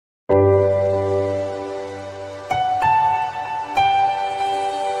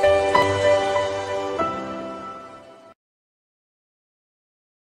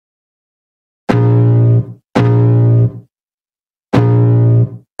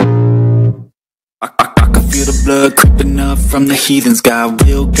blood creeping up from the heathens. Got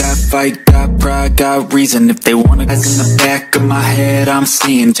will, got fight, got pride, got reason. If they wanna guys in the back of my head, I'm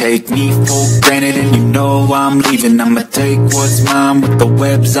seeing. Take me for granted and you know I'm leaving. I'ma take what's mine with the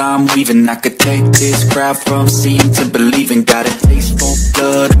webs I'm weaving. I could take this crowd from seeing to believing. Got a taste for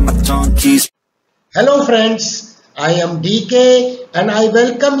blood and my tongue keeps. Hello friends, I am DK and I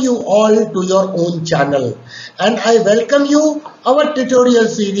welcome you all to your own channel, and I welcome you our tutorial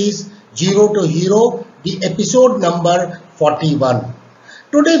series Zero to Hero, the episode number 41.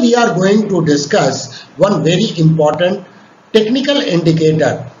 Today we are going to discuss one very important technical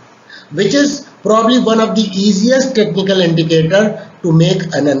indicator, which is probably one of the easiest technical indicator to make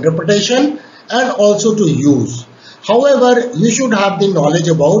an interpretation and also to use. However, you should have the knowledge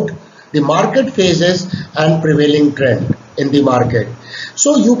about the market phases and prevailing trend in the market.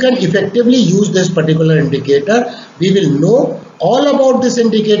 So you can effectively use this particular indicator. We will know all about this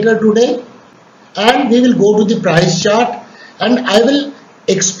indicator today, and we will go to the price chart and I will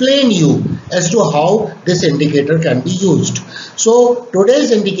explain you as to how this indicator can be used. So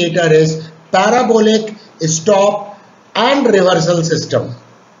today's indicator is parabolic stop and reversal system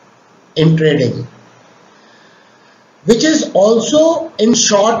in trading, which is also in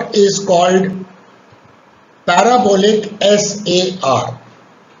short is called Parabolic SAR.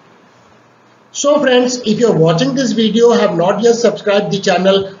 So friends, if you are watching this video, have not yet subscribed the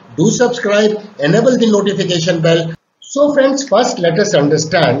channel, do subscribe, enable the notification bell. So friends, first let us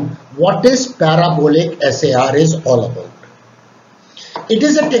understand what is Parabolic SAR is all about. It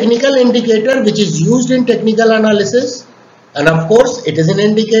is a technical indicator which is used in technical analysis, and of course it is an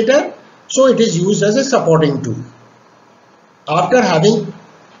indicator, so it is used as a supporting tool. After having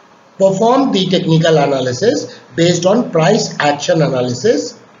performed the technical analysis based on price action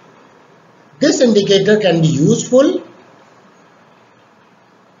analysis, this indicator can be useful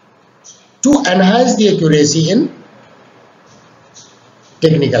to enhance the accuracy in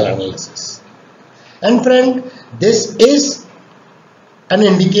technical analysis. And friend, this is an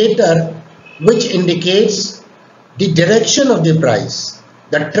indicator which indicates the direction of the price,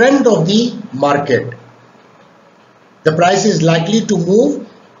 the trend of the market. The price is likely to move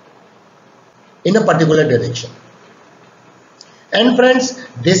in a particular direction. And friends,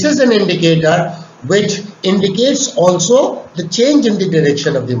 this is an indicator which indicates also the change in the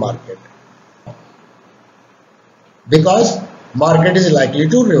direction of the market, because market is likely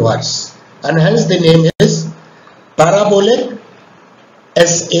to reverse, and hence the name is Parabolic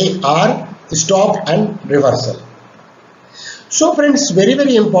SAR, stop and reversal. So friends,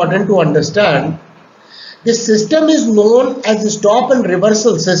 very important to understand, this system is known as the stop and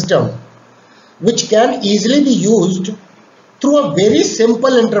reversal system, which can easily be used through a very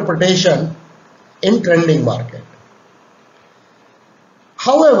simple interpretation in trending market.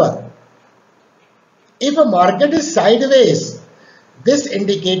 However, if a market is sideways, this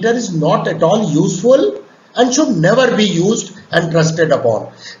indicator is not at all useful and should never be used and trusted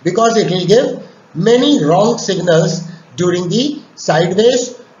upon, because it will give many wrong signals during the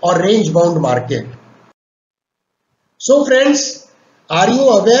sideways or range bound market. So friends, are you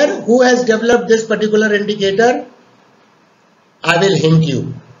aware who has developed this particular indicator? I will hint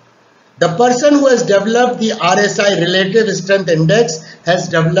you. The person who has developed the RSI, Relative Strength Index, has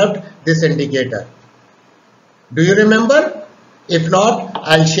developed this indicator. Do you remember? If not,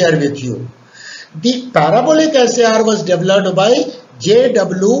 I'll share with you. The Parabolic SAR was developed by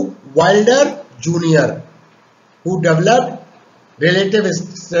J.W. Wilder Jr., who developed Relative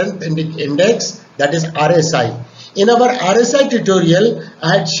Strength Index, that is RSI. In our RSI tutorial,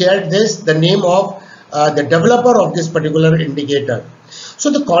 I had shared the name of the developer of this particular indicator.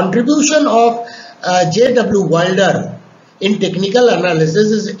 So the contribution of J.W. Wilder in technical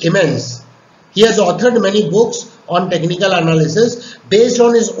analysis is immense. He has authored many books on technical analysis based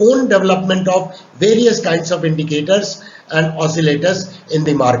on his own development of various kinds of indicators and oscillators in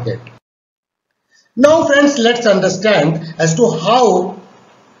the market. Now friends, let's understand as to how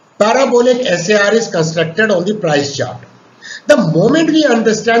Parabolic SAR is constructed on the price chart. The moment we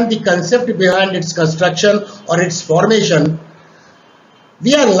understand the concept behind its construction or its formation,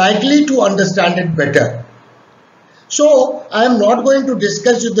 we are likely to understand it better. So I am not going to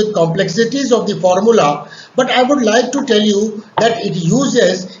discuss the complexities of the formula, but I would like to tell you that it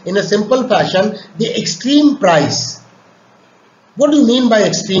uses in a simple fashion the extreme price. What do you mean by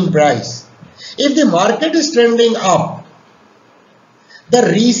extreme price? If the market is trending up,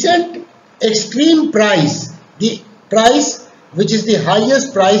 the recent extreme price, the price which is the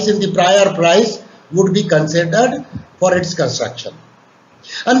highest price in the prior price, would be considered for its construction.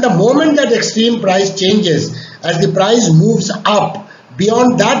 And the moment that extreme price changes, as the price moves up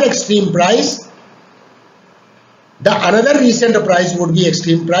beyond that extreme price, The another recent price would be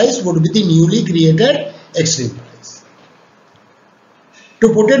extreme price, would be the newly created extreme price.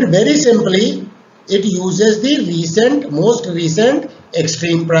 To put it very simply, it uses the most recent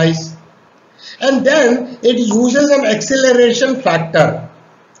extreme price, and then it uses an acceleration factor,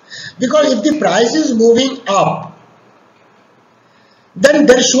 because if the price is moving up, then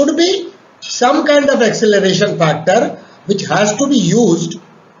there should be some kind of acceleration factor which has to be used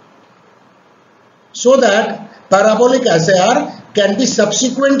so that parabolic SAR can be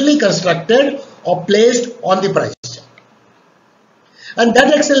subsequently constructed or placed on the price chart. And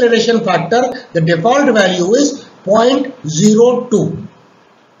that acceleration factor, the default value is 0.02.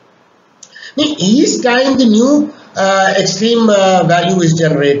 Now, each time the new extreme value is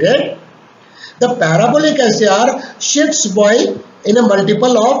generated, the parabolic SAR shifts by in a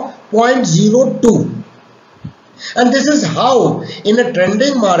multiple of 0.02. And this is how in a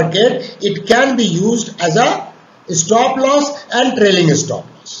trending market it can be used as a stop loss and trailing stop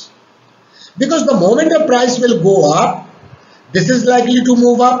loss. Because the moment the price will go up, this is likely to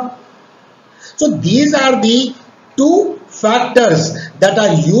move up. So these are the two factors that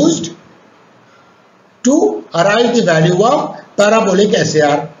are used to arrive the value of parabolic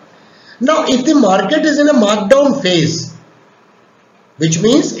SAR. Now if the market is in a markdown phase, which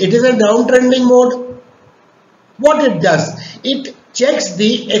means it is a downtrending mode, what it does? It checks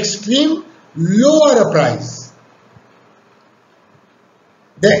the extreme lower price.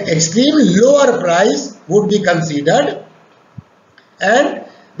 The extreme lower price would be considered, and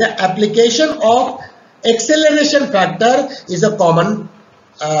the application of acceleration factor is a common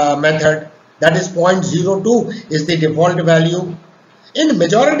method. That is 0.02 is the default value. In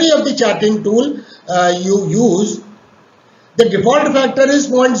majority of the charting tool you use, the default factor is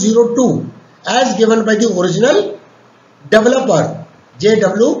 0.02 as given by the original developer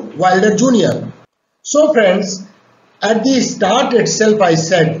J.W. Wilder Jr. So friends, at the start itself I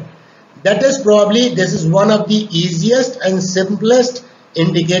said that is probably this is one of the easiest and simplest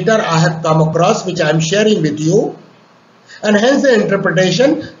indicator I have come across, which I am sharing with you, and hence the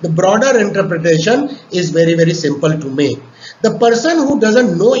interpretation, the broader interpretation is very simple to make. The person who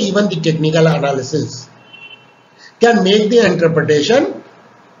doesn't know even the technical analysis can make the interpretation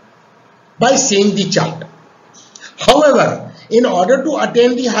by seeing the chart. However, in order to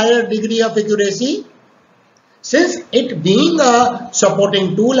attain the higher degree of accuracy, since it being a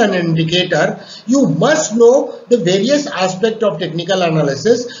supporting tool and indicator, you must know the various aspects of technical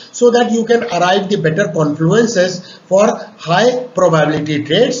analysis so that you can arrive the better confluences for high probability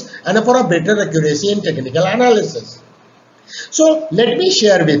trades and for a better accuracy in technical analysis. So let me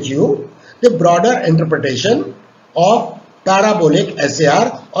share with you the broader interpretation of parabolic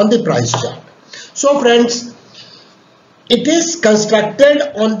SAR on the price chart. So friends, it is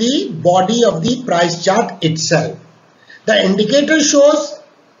constructed on the body of the price chart itself. The indicator shows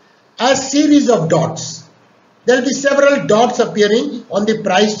a series of dots. There will be several dots appearing on the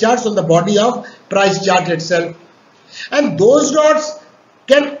price charts on the body of price chart itself. And those dots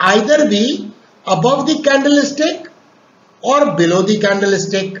can either be above the candlestick or below the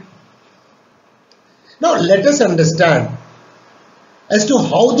candlestick. Now let us understand as to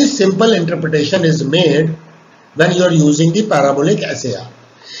how this simple interpretation is made when you are using the parabolic SAR.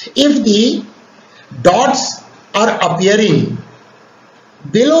 If the dots are appearing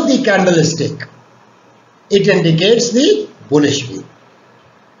below the candlestick, it indicates the bullish view.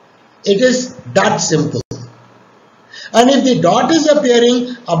 It is that simple. And if the dot is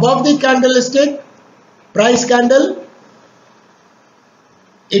appearing above the candlestick, price candle,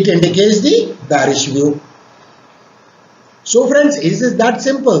 it indicates the bearish view. So friends, it is that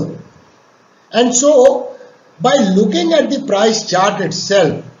simple. And so, by looking at the price chart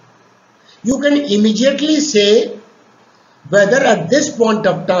itself, you can immediately say whether at this point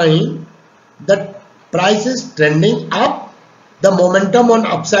of time the price is trending up, the momentum on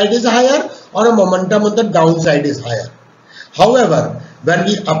upside is higher, or a momentum on the downside is higher. However, when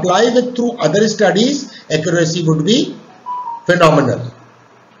we apply it through other studies, accuracy would be phenomenal.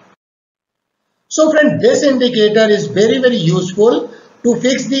 So friend, this indicator is very useful to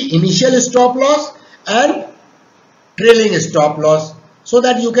fix the initial stop loss and trailing stop loss, so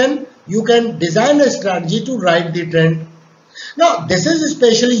that you can design a strategy to ride the trend. Now this is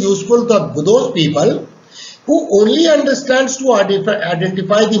especially useful for those people who only understands to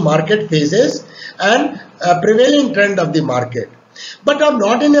identify the market phases and prevailing trend of the market, but are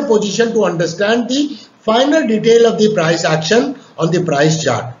not in a position to understand the finer detail of the price action on the price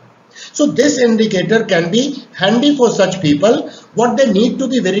chart. So this indicator can be handy for such people. What they need to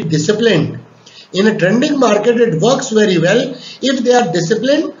be very disciplined. In a trending market, it works very well if they are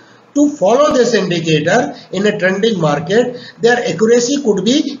disciplined to follow this indicator in a trending market, their accuracy could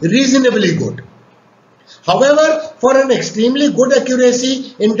be reasonably good. However, for an extremely good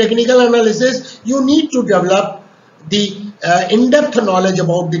accuracy in technical analysis, you need to develop the in-depth knowledge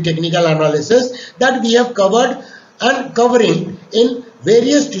about the technical analysis that we have covered and covering in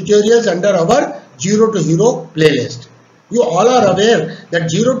various tutorials under our 0 to Hero playlist. You all are aware that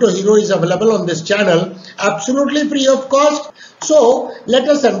 0 to Hero is available on this channel absolutely free of cost. So let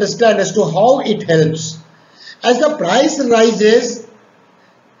us understand as to how it helps. As the price rises,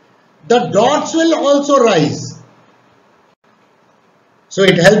 the dots will also rise. So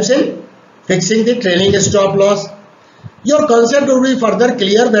it helps in fixing the trailing stop loss. Your concept will be further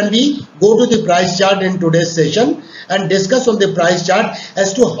clear when we go to the price chart in today's session and discuss on the price chart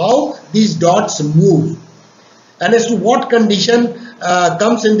as to how these dots move and as to what condition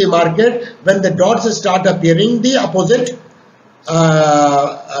comes in the market when the dots start appearing the opposite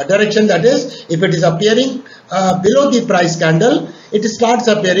direction. That is, if it is appearing below the price candle, it starts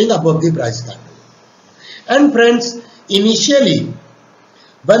appearing above the price candle. And friends, initially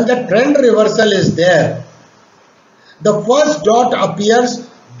when the trend reversal is there, the first dot appears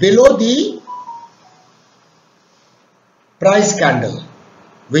below the price candle,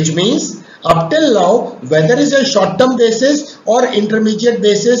 which means up till now, whether it's a short-term basis or intermediate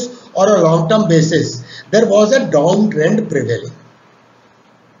basis or a long-term basis, there was a downtrend prevailing.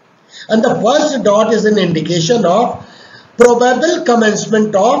 And the first dot is an indication of probable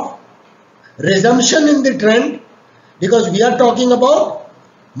commencement of resumption in the trend, because we are talking about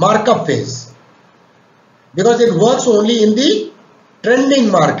markup phase. Because it works only in the trending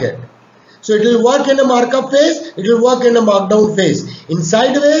market. So it will work in a markup phase, it will work in a markdown phase. In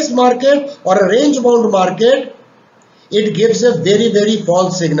sideways market or a range bound market, it gives a very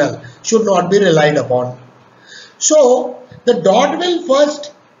false signal, should not be relied upon. So the dot will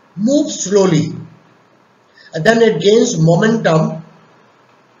first move slowly and then it gains momentum,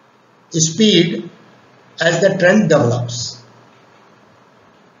 speed as the trend develops.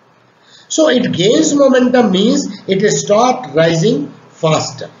 So it gains momentum means it stops rising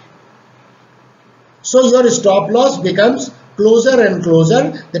faster. So your stop loss becomes closer and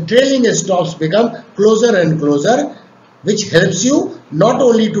closer. The trailing stops become closer and closer, which helps you not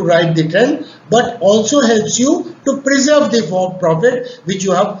only to ride the trend but also helps you to preserve the profit which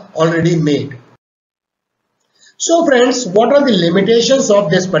you have already made. So friends, what are the limitations of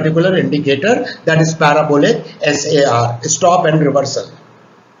this particular indicator, that is parabolic SAR, stop and reversal?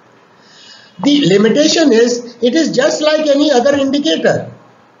 The limitation is it is just like any other indicator,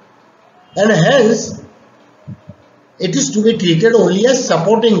 and hence it is to be treated only as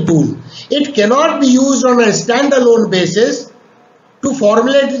supporting tool. It cannot be used on a standalone basis to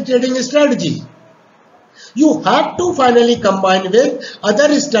formulate the trading strategy. You have to finally combine with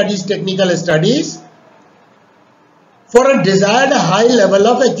other studies, technical studies, for a desired high level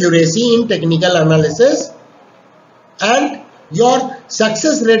of accuracy in technical analysis, and your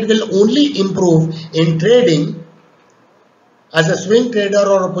success rate will only improve in trading as a swing trader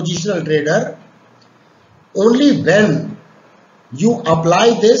or a positional trader only when you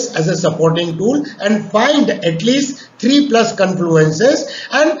apply this as a supporting tool and find at least 3+ confluences,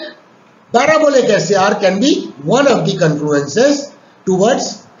 and parabolic SAR can be one of the confluences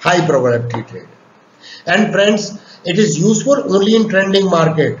towards high probability trade. And friends, it is useful only in trending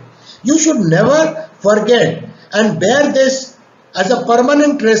market. You should never forget and bear this as a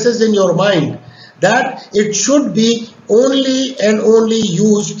permanent traces in your mind that it should be only and only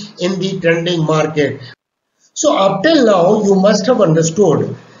used in the trending market. So up till now you must have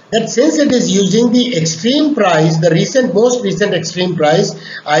understood that since it is using the extreme price, the most recent extreme price,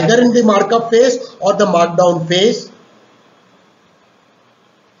 either in the markup phase or the markdown phase,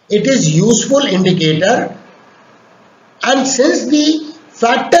 it is useful indicator, and since the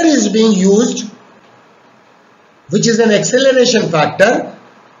factor is being used, which is an acceleration factor,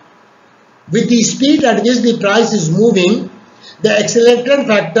 with the speed at which the price is moving, the accelerator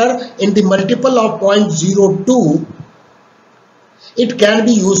factor in the multiple of 0.02, it can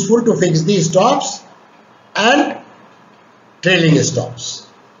be useful to fix the stops and trailing stops.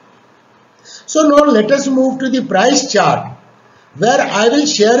 So now let us move to the price chart, where I will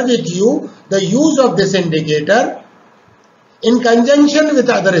share with you the use of this indicator in conjunction with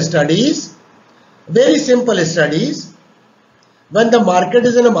other studies, very simple studies, when the market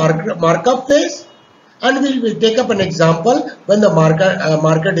is in a markup phase, and we will take up an example when the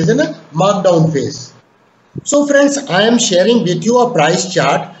market is in a markdown phase. So friends, I am sharing with you a price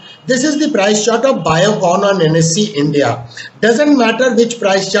chart. This is the price chart of Biocon on NSE India. Doesn't matter which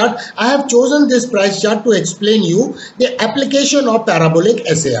price chart, I have chosen this price chart to explain you the application of parabolic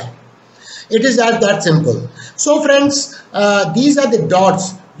SAR. It is as that simple. So friends, these are the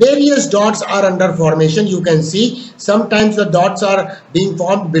dots. Various dots are under formation. You can see sometimes the dots are being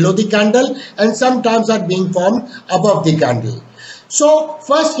formed below the candle and sometimes are being formed above the candle. So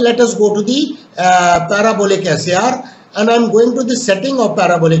first let us go to the parabolic SAR, and I am going to the setting of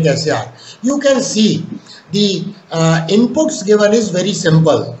parabolic SAR. You can see the inputs given is very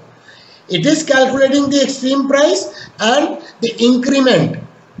simple. It is calculating the extreme price and the increment.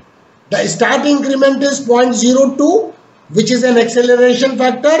 The start increment is 0.02, which is an acceleration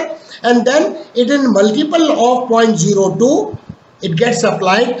factor, and then it in multiple of 0.02 it gets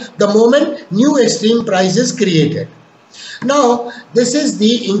applied the moment new extreme price is created. Now this is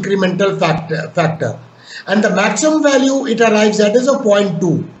the incremental factor, and the maximum value it arrives at is a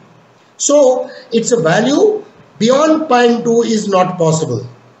 0.2. So its a value beyond 0.2 is not possible.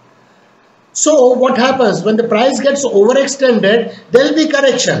 So what happens when the price gets overextended? There will be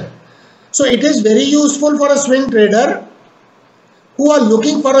correction. So it is very useful for a swing trader who are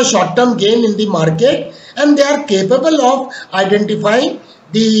looking for a short-term gain in the market, and they are capable of identifying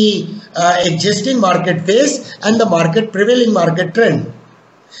the existing market phase and the prevailing market trend,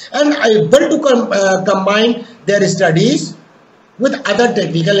 and able to combine their studies with other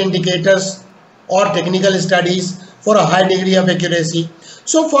technical indicators or technical studies for a high degree of accuracy.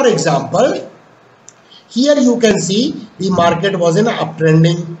 So for example, here you can see the market was in an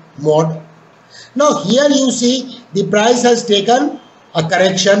uptrending mode. Now here you see the price has taken a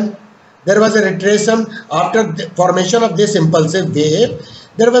correction. There was a retracement after the formation of this impulsive wave.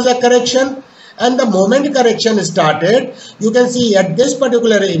 There was a correction, and the moment correction started, you can see at this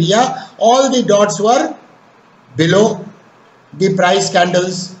particular area all the dots were below the price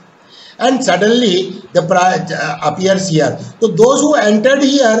candles, and suddenly the price appears here. So those who entered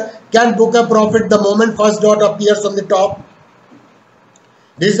here can book a profit the moment first dot appears on the top.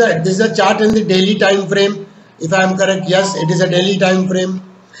 This is a chart in the daily time frame. If I am correct, yes, it is a daily time frame.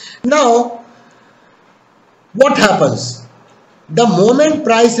 Now, what happens? The moment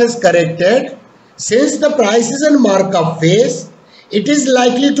price has corrected, since the price is in markup phase, it is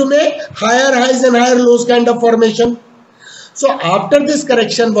likely to make higher highs and higher lows kind of formation. So after this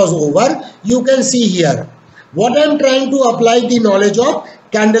correction was over, you can see here what I am trying to apply the knowledge of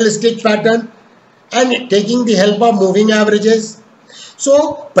candlestick pattern and taking the help of moving averages.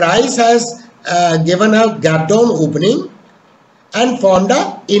 So price has given a gap down opening and formed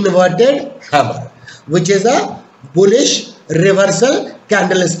a inverted hammer, which is a bullish reversal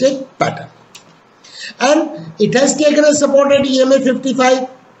candlestick pattern, and it has taken a support at EMA 55,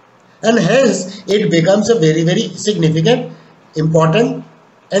 and hence it becomes a very significant important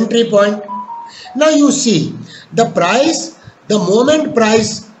entry point. Now you see the price, the moment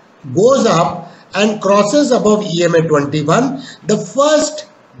price goes up and crosses above EMA 21, the first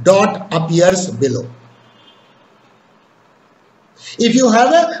dot appears below. If you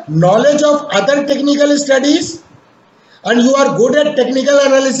have a knowledge of other technical studies and you are good at technical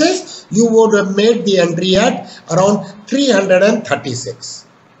analysis, you would have made the entry at around 336.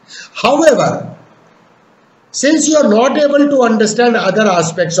 However, since you are not able to understand other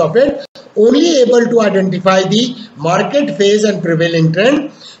aspects of it, only able to identify the market phase and prevailing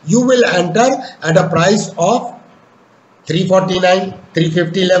trend, you will enter at a price of 349,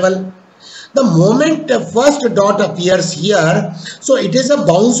 350 level. The moment the first dot appears here, so it is a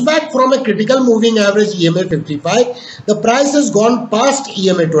bounce back from a critical moving average EMA 55. The price has gone past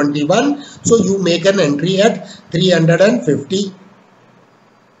EMA 21, so you make an entry at 350.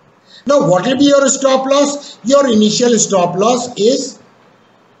 Now what will be your stop loss? Your initial stop loss is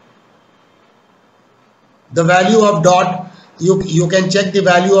the value of dot. You can check the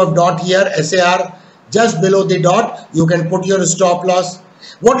value of dot here, SAR, just below the dot. You can put your stop loss.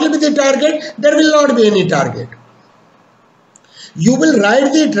 What will be the target? There will not be any target. You will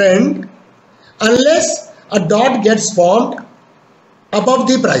ride the trend unless a dot gets formed above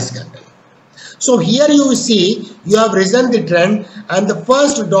the price candle. So here you see you have risen the trend and the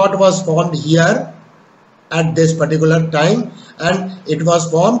first dot was formed here at this particular time, and it was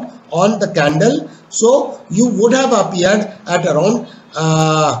formed on the candle. So you would have appeared at around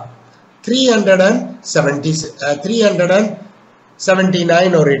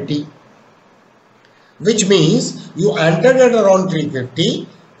 379 or 80, which means you entered at around 350,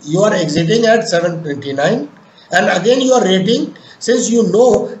 you are exiting at 729, and again you are rating. Since you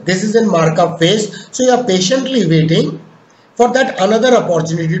know this is in markup phase, so you are patiently waiting for that another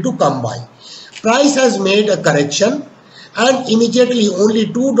opportunity to come by. Price has made a correction and immediately only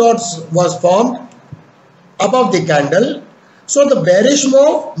two dots was formed above the candle. So the bearish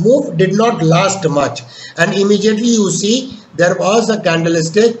move did not last much, and immediately you see there was a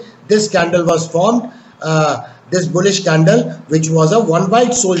candlestick this candle was formed, this bullish candle, which was a one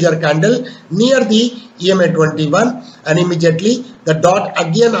white soldier candle near the EMA 21, and immediately the dot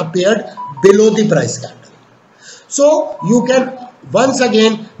again appeared below the price candle. So you can once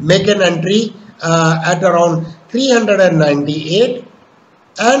again make an entry at around 398,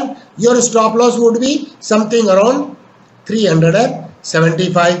 and your stop loss would be something around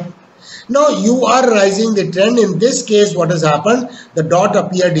 375. Now you are rising the trend. In this case, what has happened? The dot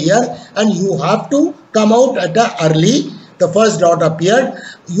appeared here, and you have to come out at the early. The first dot appeared.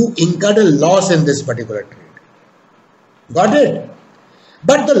 You incurred a loss in this particular trade. Got it?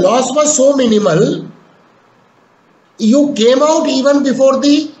 But the loss was so minimal, you came out even before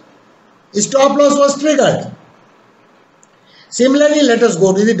the stop loss was triggered. Similarly, let us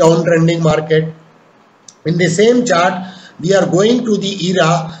go to the downtrending market. In the same chart, we are going to the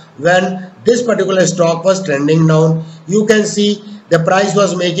era when this particular stock was trending down. You can see the price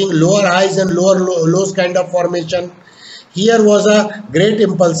was making lower highs and lower lows kind of formation. Here was a great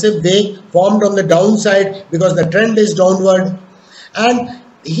impulsive wave formed on the downside because the trend is downward, and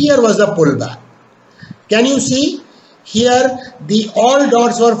here was a pullback. Can you see? Here the all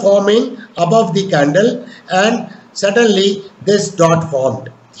dots were forming above the candle, and suddenly this dot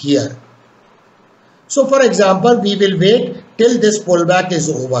formed here. So for example, we will wait till this pullback is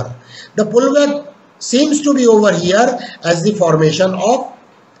over. The pullback seems to be over here as the formation of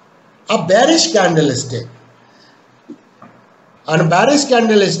a bearish candlestick. On a bearish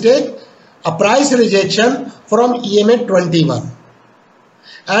candlestick, a price rejection from EMA 21,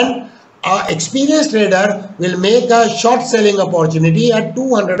 and an experienced trader will make a short selling opportunity at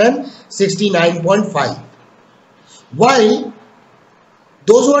 269.5, while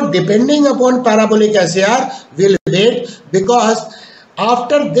those who are depending upon Parabolic SAR will wait, because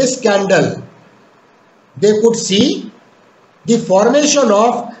after this candle they could see the formation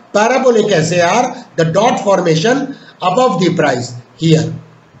of Parabolic SAR, the dot formation above the price here.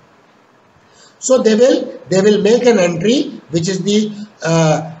 So they will make an entry which is the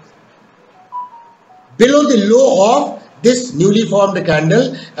below the low of this newly formed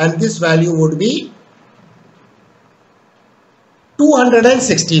candle, and this value would be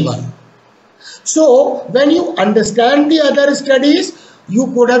 261. So when you understand the other studies, you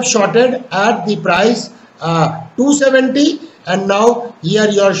could have shorted at the price 270, and now here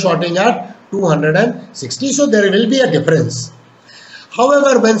you are shorting at 260. So there will be a difference.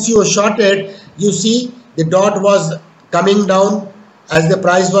 However, once you shorted, you see the dot was coming down as the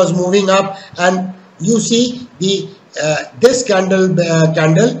price was moving up, and you see the this candle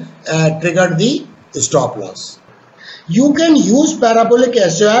triggered the stop loss. You can use Parabolic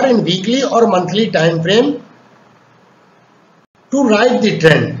SAR in weekly or monthly time frame to ride the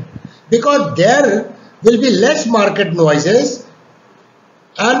trend, because there will be less market noises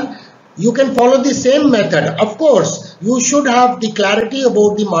and you can follow the same method. Of course, you should have the clarity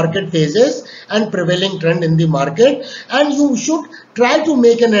about the market phases and prevailing trend in the market, and you should try to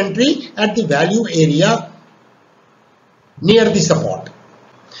make an entry at the value area near the support.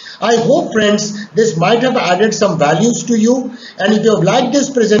 I hope, friends, this might have added some values to you, and if you have liked this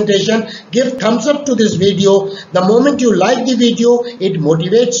presentation, give thumbs up to this video. The moment you like the video, it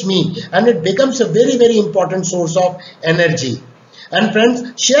motivates me and it becomes a very, very important source of energy. And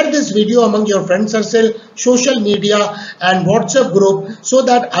friends, share this video among your friend circle, social media and WhatsApp group, so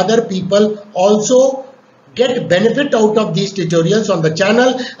that other people also get benefit out of these tutorials on the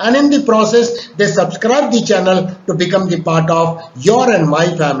channel, and in the process they subscribe the channel to become the part of your and my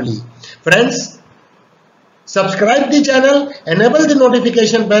family. Friends, subscribe the channel, enable the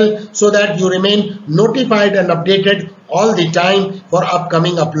notification bell so that you remain notified and updated all the time for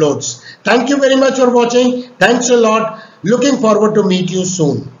upcoming uploads. Thank you very much for watching. Thanks a lot. Looking forward to meet you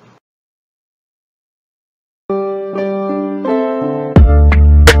soon.